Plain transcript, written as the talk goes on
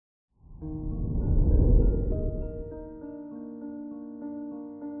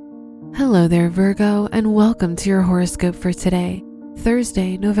Hello there, Virgo, and welcome to your horoscope for today,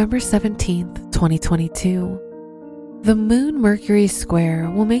 Thursday, November 17th, 2022. The Moon-Mercury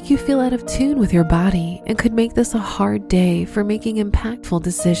square will make you feel out of tune with your body and could make this a hard day for making impactful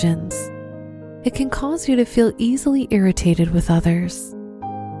decisions. It can cause you to feel easily irritated with others.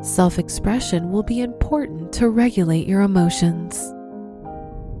 Self-expression will be important to regulate your emotions.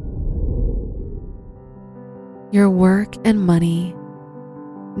 Your work and money.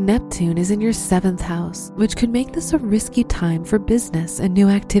 Neptune is in your 7th house, which could make this a risky time for business and new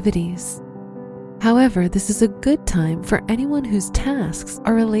activities. However, this is a good time for anyone whose tasks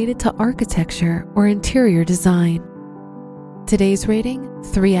are related to architecture or interior design. Today's rating,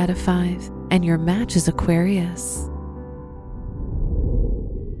 3 out of 5, and your match is Aquarius.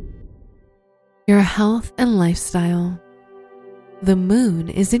 Your health and lifestyle. The moon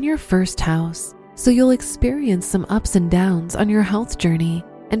is in your 1st house, so you'll experience some ups and downs on your health journey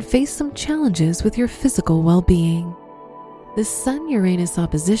and face some challenges with your physical well-being. The Sun-Uranus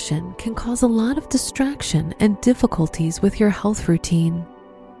opposition can cause a lot of distraction and difficulties with your health routine.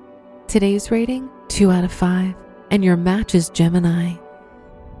 Today's rating, 2 out of 5, and your match is Gemini.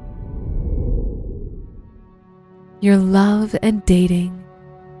 Your love and dating.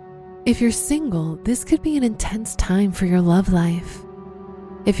 If you're single, this could be an intense time for your love life.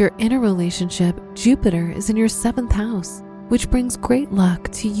 If you're in a relationship, Jupiter is in your 7th house, which brings great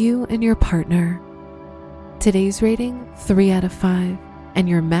luck to you and your partner. Today's rating, 3 out of 5, and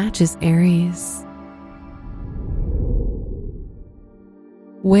your match is Aries.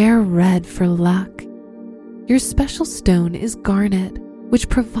 Wear red for luck. Your special stone is garnet, which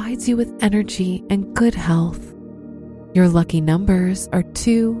provides you with energy and good health. Your lucky numbers are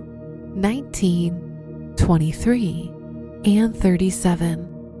 2, 19, 23, and 37.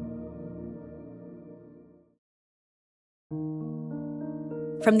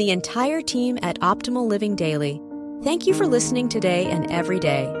 From the entire team at Optimal Living Daily, thank you for listening today and every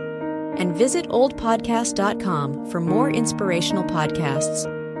day. And visit oldpodcast.com for more inspirational podcasts.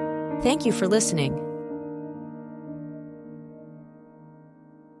 Thank you for listening.